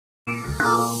We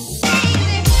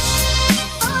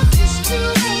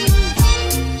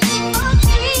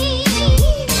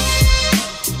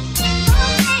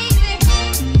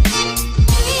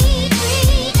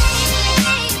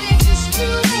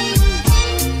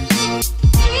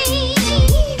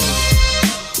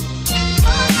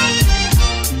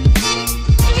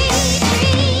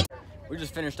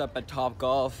just finished up at Top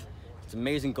Golf. It's an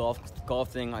amazing golf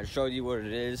thing. I showed you what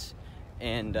it is,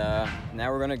 and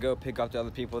now we're gonna go pick up the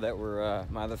other people that were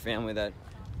my other family that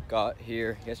got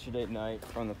here yesterday night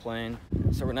from the plane.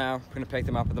 So we're now gonna pick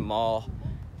them up at the mall.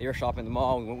 They were shopping at the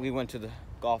mall. We went to the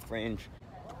golf range.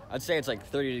 I'd say it's like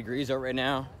 30 degrees out right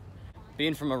now.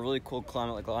 Being from a really cold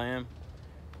climate like I am.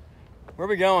 Where are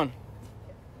we going?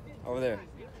 Over there.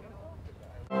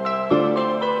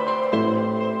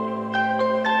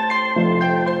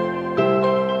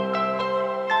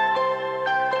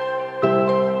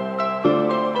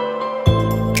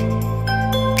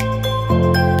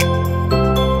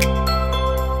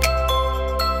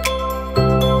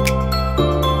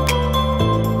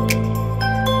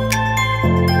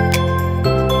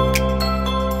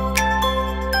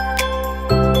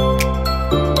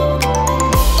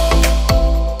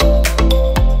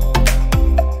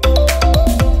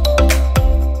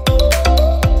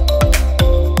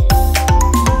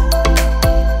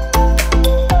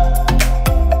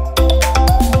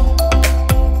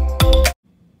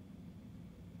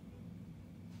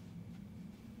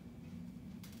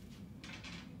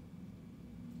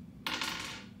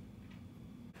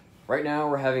 Right now,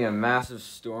 we're having a massive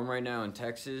storm right now in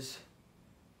Texas.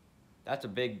 That's a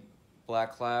big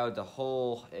black cloud.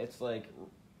 It's like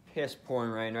piss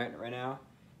pouring rain right now.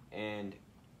 And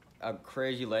a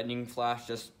crazy lightning flash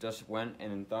just went,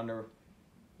 and thunder.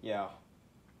 Yeah,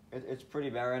 it's pretty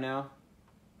bad right now.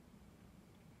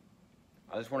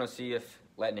 I just want to see if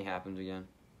lightning happens again.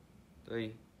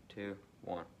 3, 2,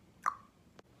 1.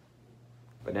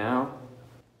 But now,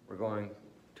 we're going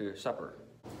to supper.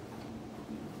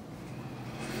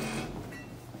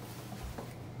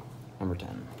 Number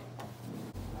 10.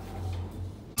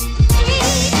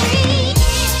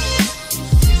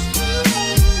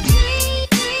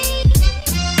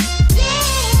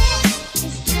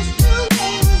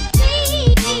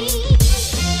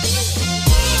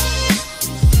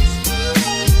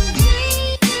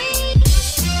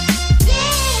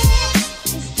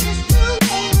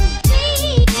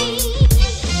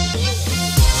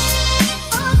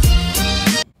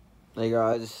 Hey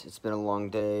guys, it's been a long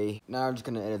day. Now I'm just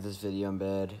gonna edit this video in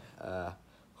bed.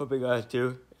 Hope you guys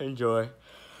do enjoy.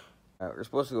 We're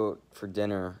supposed to go for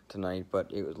dinner tonight,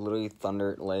 but it was literally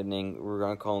thunder, lightning. We were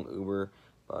gonna call an Uber,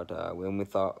 but when we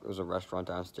thought there was a restaurant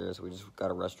downstairs, we just got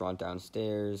a restaurant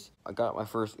downstairs. I got my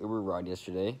first Uber ride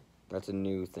yesterday. That's a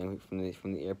new thing from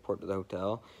the airport to the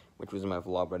hotel, which was in my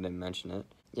vlog, but I didn't mention it.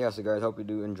 Yeah, so guys, hope you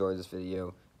do enjoy this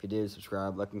video. If you did,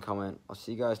 subscribe, like, and comment. I'll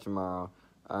see you guys tomorrow.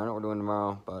 I don't know what we're doing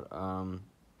tomorrow, but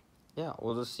yeah,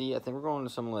 we'll just see. I think we're going to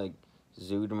some like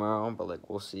zoo tomorrow, but like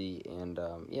we'll see. And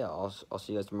yeah, I'll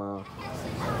see you guys tomorrow.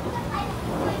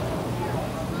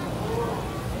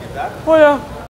 Oh yeah.